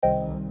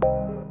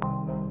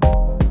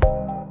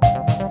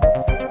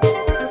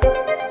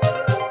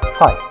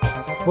Hi,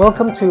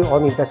 welcome to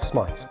On Investors'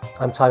 Minds.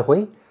 I'm Tai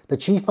Hui, the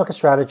Chief Market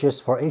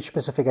Strategist for Asia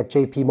Pacific at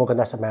JP Morgan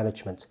Asset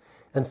Management.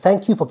 And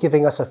thank you for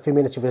giving us a few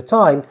minutes of your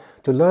time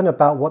to learn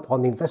about what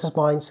On Investors'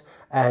 Minds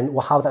and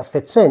how that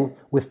fits in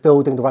with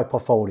building the right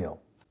portfolio.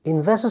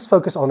 Investors'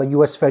 focus on the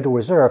US Federal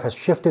Reserve has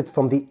shifted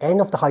from the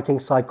end of the hiking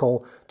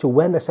cycle to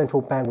when the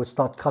central bank would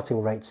start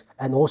cutting rates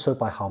and also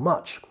by how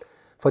much.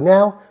 For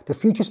now, the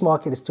futures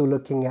market is still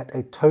looking at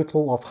a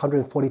total of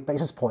 140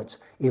 basis points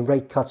in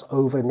rate cuts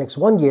over the next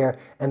 1 year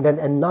and then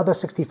another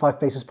 65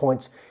 basis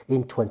points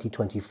in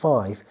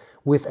 2025,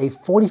 with a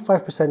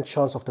 45%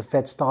 chance of the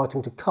Fed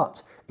starting to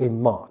cut in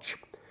March.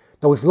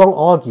 Now, we've long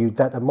argued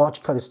that a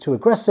March cut is too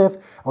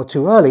aggressive or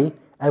too early,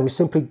 and we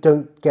simply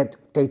don't get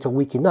data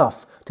weak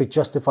enough to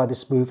justify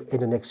this move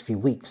in the next few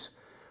weeks.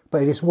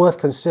 But it is worth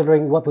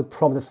considering what would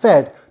prompt the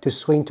Fed to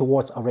swing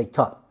towards a rate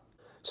cut.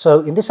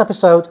 So in this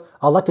episode,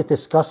 I'd like to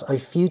discuss a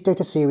few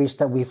data series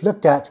that we've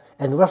looked at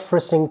and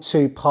referencing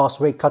to past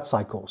rate cut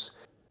cycles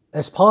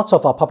as part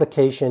of our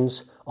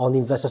publications on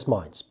Investors'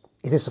 Minds.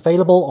 It is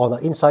available on our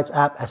Insights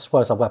app as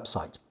well as our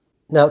website.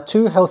 Now,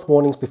 2 health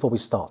warnings before we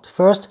start.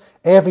 First,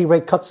 every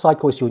rate cut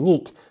cycle is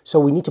unique, so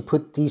we need to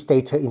put these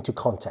data into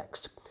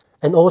context.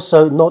 And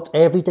also, not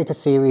every data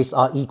series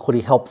are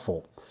equally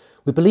helpful.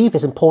 We believe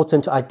it's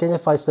important to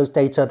identify those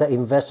data that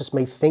investors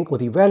may think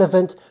would be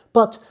relevant,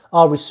 but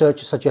our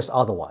research suggests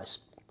otherwise.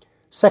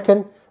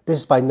 Second, this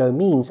is by no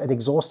means an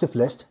exhaustive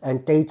list,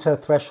 and data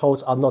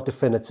thresholds are not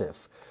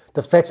definitive.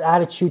 The Fed's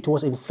attitude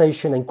towards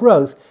inflation and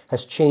growth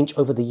has changed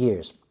over the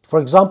years. For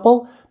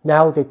example,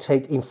 now they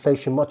take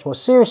inflation much more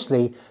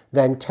seriously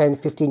than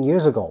 10-15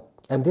 years ago,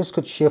 and this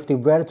could shift the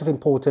relative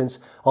importance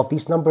of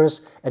these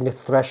numbers and the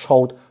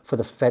threshold for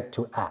the Fed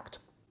to act.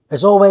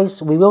 As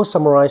always, we will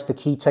summarize the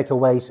key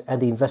takeaways and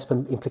the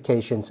investment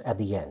implications at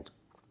the end.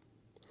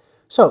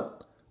 So,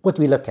 what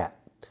do we look at?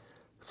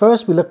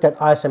 First, we looked at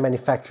ISM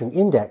Manufacturing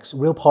Index,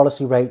 real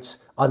policy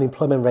rates,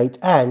 unemployment rate,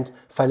 and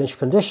financial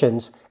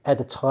conditions at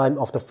the time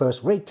of the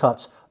first rate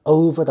cuts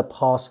over the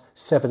past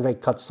 7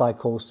 rate cut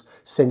cycles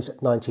since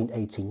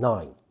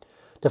 1989.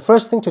 The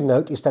first thing to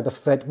note is that the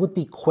Fed would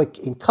be quick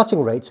in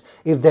cutting rates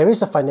if there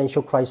is a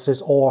financial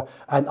crisis or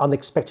an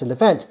unexpected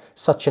event,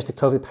 such as the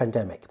COVID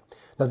pandemic.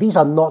 Now, these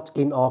are not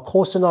in our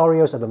core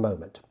scenarios at the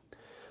moment.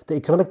 The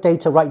economic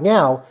data right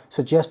now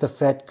suggests the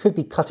Fed could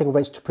be cutting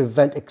rates to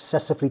prevent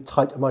excessively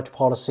tight monetary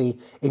policy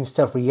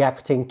instead of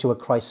reacting to a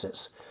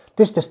crisis.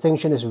 This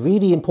distinction is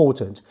really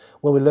important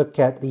when we look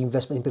at the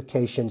investment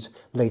implications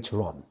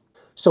later on.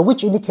 So,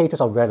 which indicators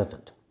are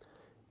relevant?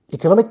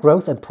 Economic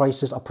growth and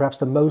prices are perhaps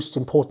the most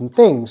important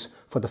things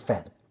for the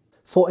Fed.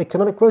 For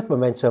economic growth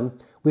momentum,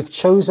 we've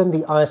chosen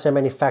the ISM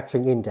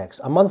Manufacturing Index,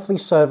 a monthly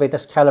survey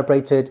that's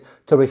calibrated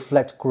to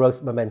reflect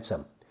growth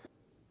momentum.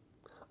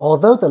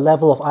 Although the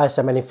level of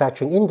ISM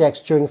Manufacturing Index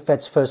during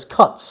Fed's first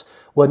cuts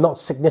were not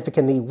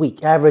significantly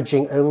weak,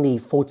 averaging only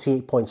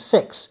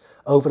 48.6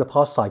 over the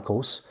past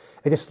cycles,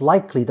 it is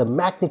likely the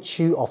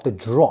magnitude of the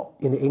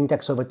drop in the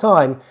index over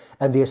time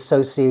and the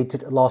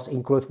associated loss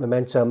in growth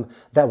momentum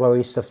that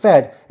worries the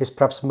Fed is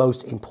perhaps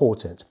most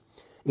important.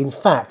 In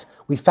fact,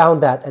 we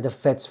found that at the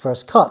Fed's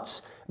first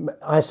cuts,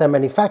 ISM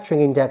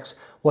Manufacturing Index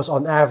was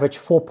on average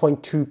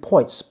 4.2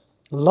 points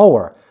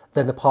lower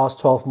than the past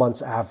 12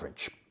 months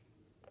average.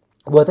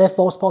 Were there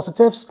false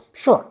positives?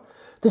 Sure.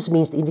 This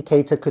means the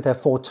indicator could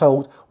have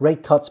foretold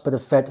rate cuts, but the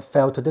Fed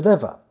failed to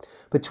deliver.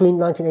 Between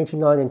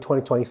 1989 and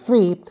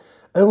 2023,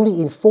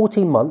 only in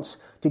 14 months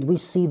did we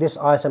see this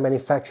ISM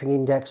Manufacturing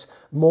Index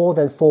more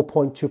than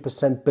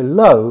 4.2%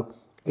 below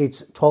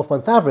its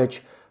 12-month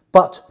average,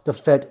 but the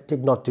Fed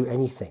did not do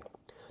anything.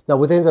 Now,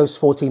 within those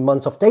 14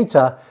 months of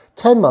data,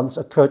 10 months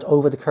occurred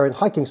over the current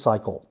hiking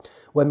cycle,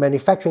 when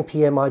manufacturing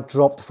PMI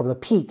dropped from a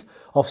peak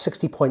of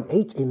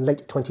 60.8 in late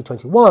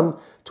 2021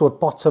 to a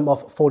bottom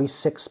of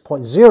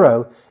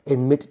 46.0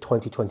 in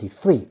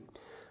mid-2023.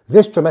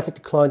 This dramatic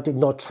decline did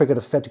not trigger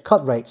the Fed to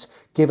cut rates,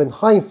 given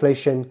high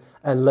inflation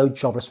and low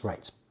jobless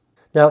rates.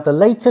 Now, the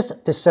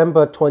latest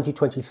December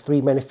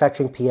 2023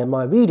 manufacturing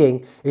PMI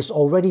reading is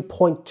already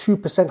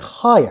 0.2%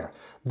 higher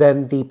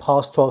than the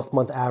past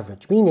 12-month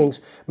average, meaning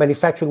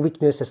manufacturing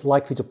weakness is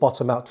likely to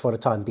bottom out for the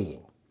time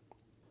being.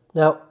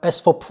 Now, as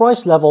for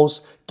price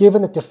levels,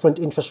 given the different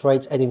interest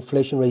rates and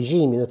inflation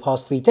regime in the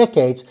past 3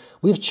 decades,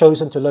 we've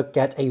chosen to look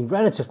at a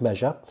relative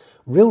measure,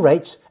 real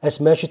rates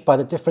as measured by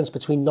the difference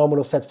between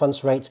nominal Fed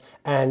funds rate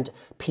and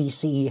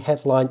PCE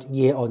headlined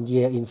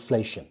year-on-year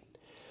inflation.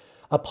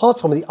 Apart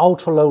from the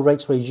ultra-low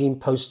rates regime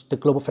post the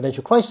global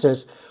financial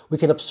crisis, we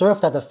can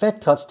observe that the Fed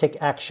cuts take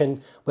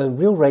action when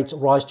real rates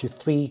rise to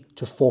 3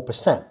 to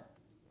 4%.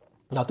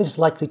 Now, this is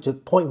likely to a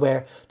point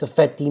where the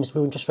Fed deems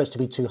real interest rates to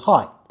be too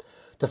high.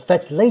 The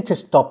Fed's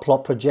latest dot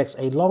plot projects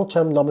a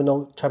long-term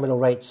nominal terminal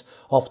rates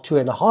of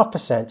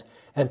 2.5%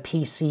 and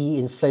PCE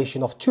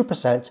inflation of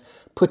 2%,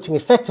 putting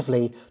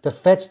effectively the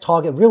Fed's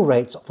target real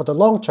rates for the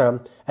long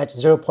term at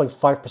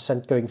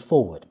 0.5% going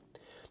forward.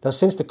 Now,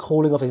 since the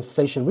cooling of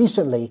inflation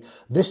recently,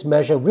 this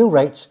measure, real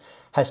rates,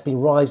 has been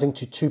rising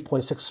to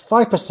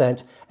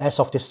 2.65% as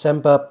of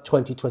December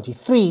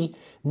 2023,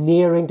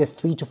 nearing the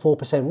 3 to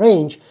 4%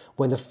 range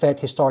when the Fed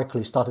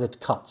historically started to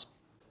cut.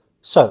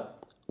 So,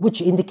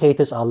 which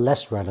indicators are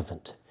less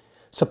relevant?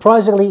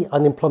 Surprisingly,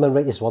 unemployment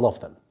rate is one of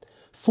them.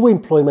 Full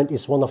employment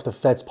is one of the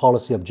Fed's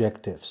policy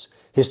objectives.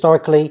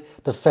 Historically,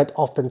 the Fed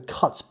often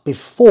cuts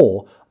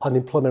before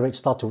unemployment rates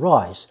start to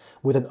rise,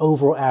 with an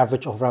overall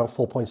average of around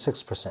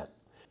 4.6%.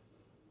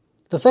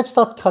 The Fed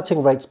start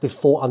cutting rates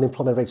before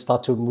unemployment rates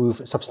start to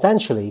move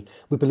substantially.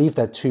 We believe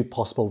there are two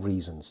possible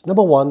reasons.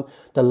 Number one,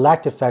 the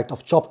lagged effect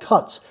of job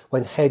cuts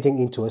when heading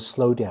into a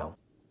slowdown.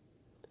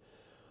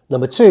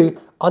 Number two,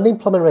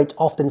 unemployment rate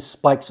often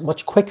spikes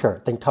much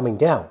quicker than coming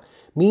down,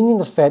 meaning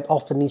the Fed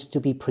often needs to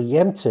be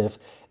preemptive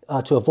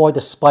to avoid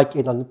a spike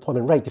in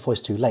unemployment rate before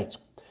it's too late.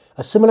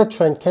 A similar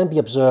trend can be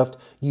observed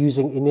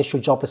using initial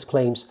jobless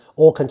claims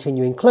or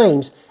continuing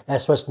claims,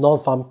 as well as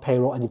non-farm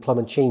payroll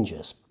unemployment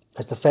changes,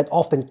 as the Fed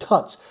often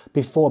cuts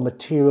before a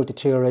material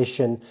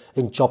deterioration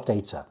in job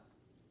data.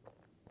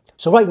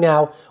 So right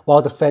now,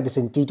 while the Fed is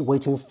indeed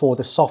waiting for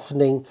the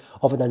softening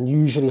of an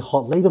unusually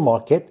hot labor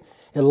market,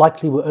 it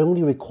likely will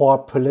only require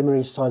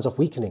preliminary signs of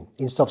weakening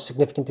instead of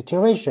significant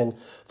deterioration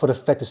for the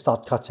Fed to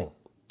start cutting.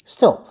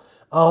 Still,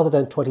 other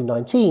than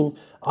 2019,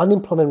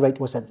 unemployment rate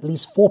was at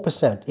least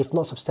 4%, if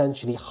not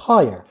substantially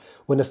higher,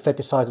 when the Fed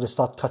decided to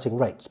start cutting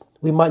rates.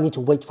 We might need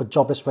to wait for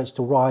jobless rates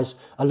to rise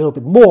a little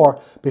bit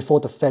more before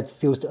the Fed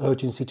feels the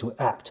urgency to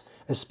act,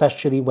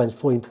 especially when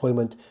full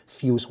employment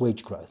fuels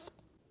wage growth.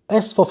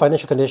 As for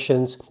financial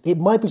conditions, it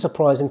might be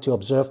surprising to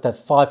observe that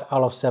 5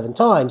 out of 7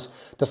 times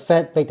the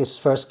Fed made its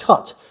first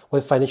cut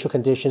when financial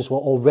conditions were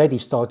already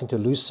starting to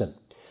loosen.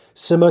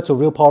 Similar to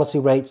real policy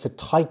rates, the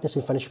tightness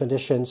in financial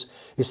conditions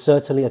is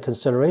certainly a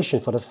consideration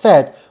for the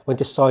Fed when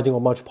deciding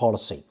on monetary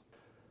policy.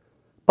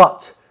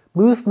 But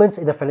movements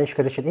in the financial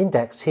condition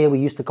index, here we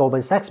use the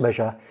Goldman Sachs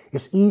measure,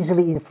 is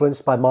easily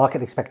influenced by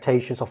market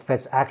expectations of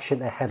Fed's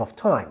action ahead of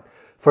time.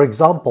 For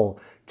example,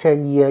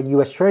 10-year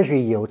US Treasury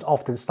yields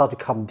often start to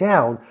come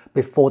down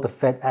before the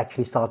Fed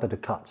actually started to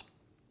cut.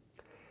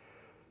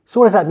 So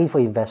what does that mean for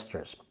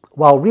investors?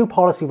 While real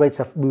policy rates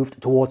have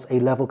moved towards a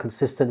level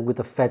consistent with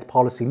the Fed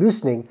policy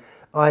loosening,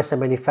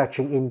 ISM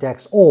Manufacturing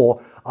Index or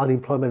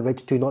unemployment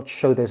rates do not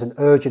show there's an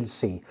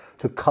urgency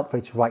to cut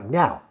rates right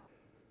now.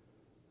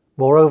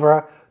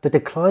 Moreover, the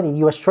decline in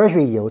US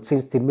Treasury yields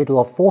since the middle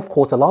of fourth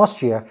quarter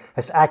last year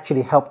has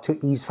actually helped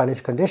to ease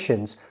financial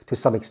conditions to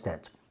some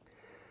extent.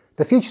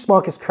 The futures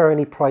market is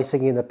currently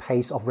pricing in a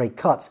pace of rate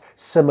cuts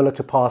similar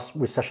to past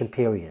recession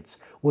periods,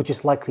 which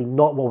is likely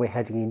not what we're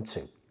heading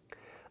into.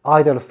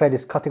 Either the Fed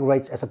is cutting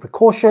rates as a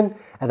precaution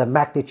and the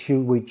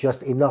magnitude will be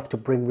just enough to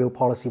bring real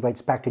policy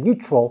rates back to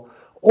neutral,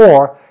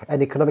 or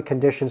an economic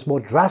conditions more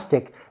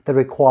drastic that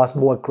requires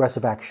more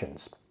aggressive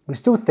actions. We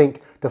still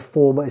think the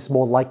former is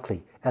more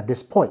likely at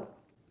this point.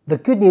 The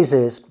good news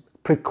is,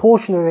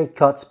 precautionary rate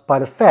cuts by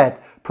the Fed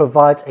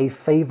provides a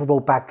favorable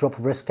backdrop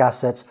of risk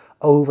assets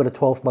over the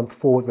 12-month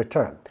forward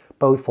return,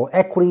 both for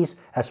equities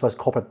as well as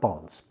corporate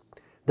bonds.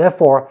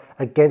 Therefore,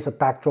 against a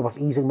backdrop of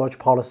easing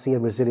monetary policy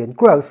and resilient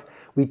growth,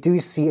 we do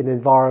see an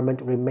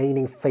environment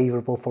remaining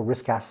favorable for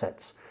risk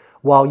assets.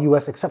 While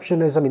US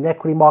exceptionalism in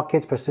equity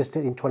markets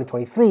persisted in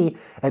 2023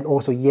 and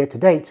also year to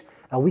date,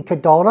 a weaker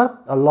dollar,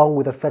 along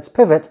with the Fed's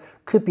pivot,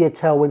 could be a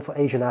tailwind for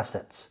Asian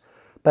assets.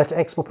 Better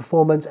export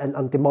performance and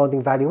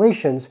undemanding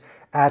valuations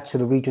add to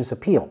the region's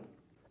appeal.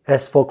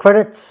 As for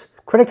credits,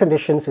 credit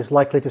conditions is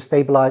likely to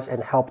stabilize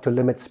and help to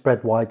limit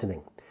spread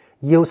widening.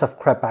 Yields have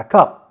crept back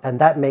up, and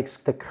that makes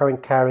the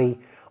current carry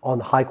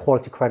on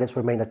high-quality credits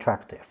remain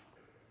attractive.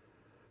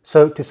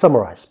 So to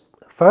summarize,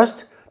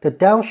 first, the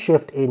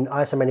downshift in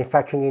ISM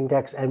Manufacturing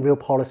Index and real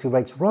policy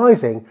rates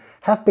rising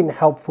have been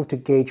helpful to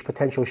gauge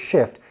potential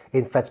shift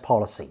in Fed's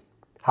policy.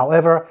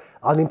 However,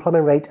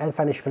 unemployment rate and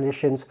financial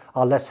conditions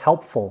are less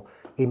helpful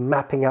in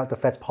mapping out the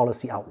Fed's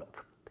policy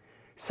outlook.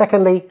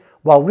 Secondly,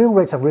 while real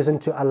rates have risen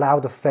to allow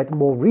the Fed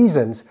more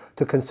reasons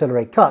to consider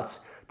rate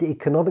cuts, the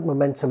economic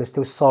momentum is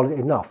still solid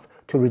enough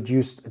to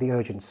reduce the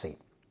urgency.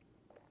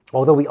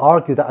 Although we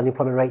argue that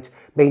unemployment rate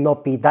may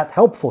not be that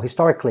helpful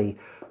historically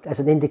as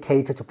an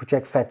indicator to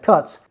project Fed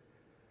cuts,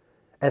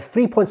 at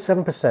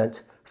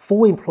 3.7%,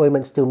 full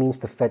employment still means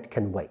the Fed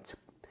can wait.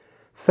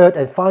 Third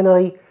and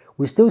finally,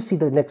 we still see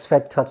the next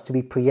Fed cut to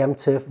be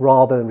preemptive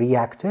rather than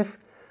reactive,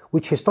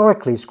 which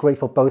historically is great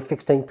for both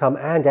fixed income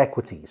and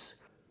equities.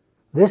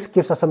 This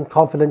gives us some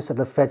confidence that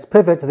the Fed's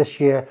pivot this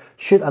year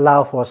should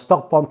allow for a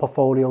stock bond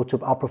portfolio to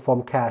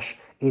outperform cash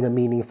in a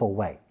meaningful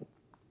way.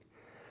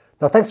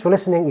 Now, thanks for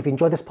listening. If you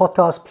enjoyed this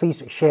podcast,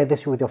 please share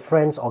this with your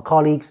friends or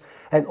colleagues,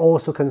 and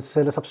also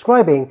consider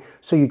subscribing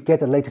so you get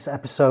the latest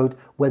episode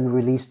when we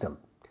release them.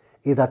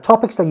 If there are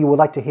topics that you would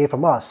like to hear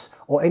from us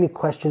or any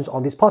questions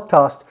on this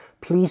podcast,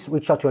 please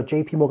reach out to your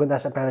JP Morgan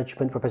Asset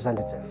Management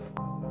representative.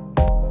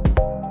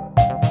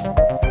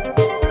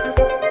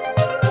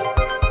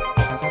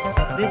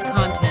 This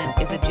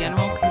content is a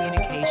general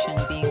communication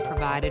being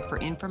provided for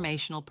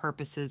informational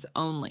purposes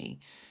only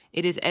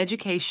It is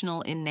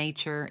educational in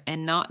nature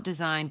and not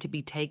designed to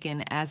be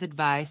taken as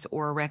advice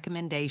or a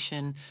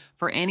recommendation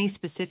for any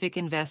specific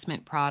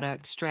investment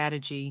product,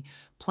 strategy,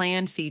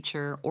 plan,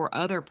 feature, or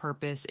other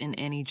purpose in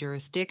any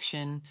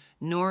jurisdiction,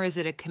 nor is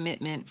it a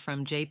commitment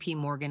from JP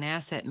Morgan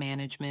Asset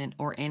Management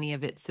or any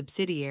of its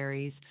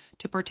subsidiaries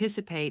to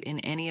participate in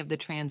any of the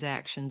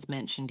transactions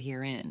mentioned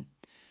herein.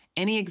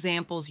 Any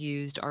examples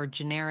used are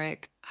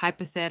generic,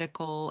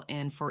 hypothetical,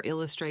 and for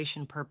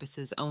illustration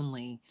purposes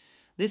only.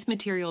 This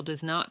material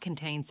does not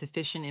contain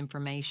sufficient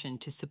information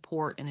to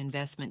support an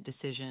investment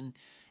decision,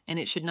 and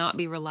it should not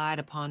be relied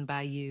upon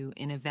by you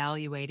in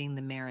evaluating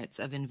the merits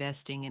of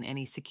investing in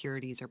any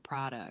securities or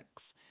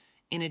products.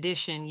 In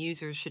addition,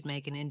 users should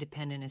make an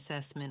independent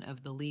assessment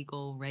of the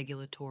legal,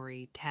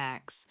 regulatory,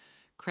 tax,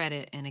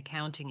 credit, and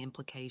accounting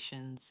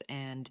implications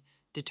and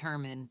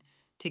determine,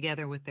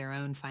 together with their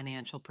own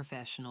financial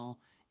professional,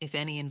 if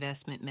any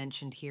investment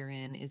mentioned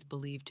herein is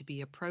believed to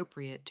be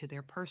appropriate to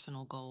their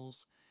personal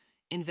goals.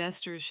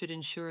 Investors should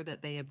ensure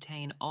that they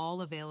obtain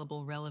all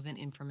available relevant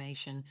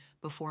information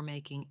before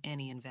making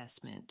any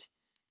investment.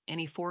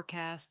 Any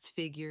forecasts,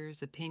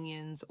 figures,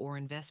 opinions, or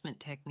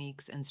investment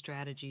techniques and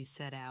strategies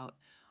set out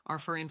are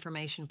for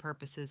information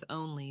purposes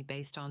only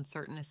based on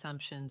certain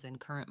assumptions and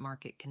current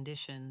market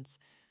conditions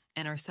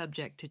and are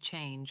subject to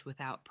change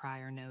without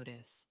prior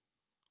notice.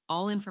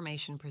 All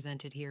information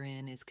presented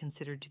herein is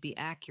considered to be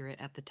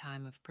accurate at the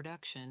time of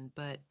production,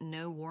 but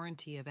no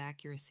warranty of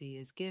accuracy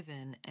is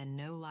given and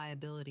no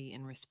liability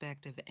in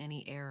respect of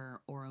any error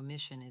or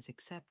omission is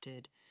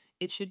accepted.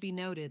 It should be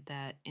noted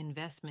that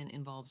investment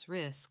involves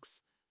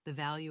risks. The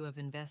value of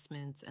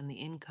investments and the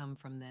income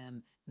from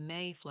them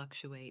may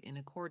fluctuate in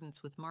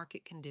accordance with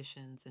market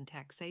conditions and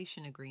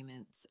taxation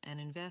agreements, and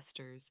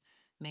investors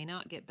may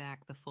not get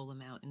back the full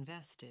amount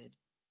invested.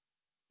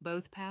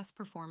 Both past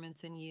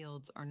performance and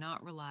yields are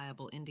not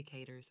reliable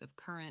indicators of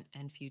current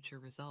and future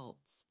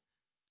results.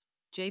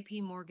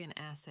 JP Morgan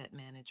Asset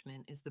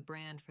Management is the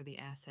brand for the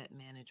asset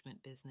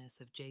management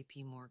business of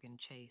JP Morgan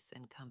Chase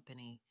 &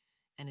 Company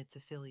and its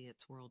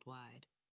affiliates worldwide.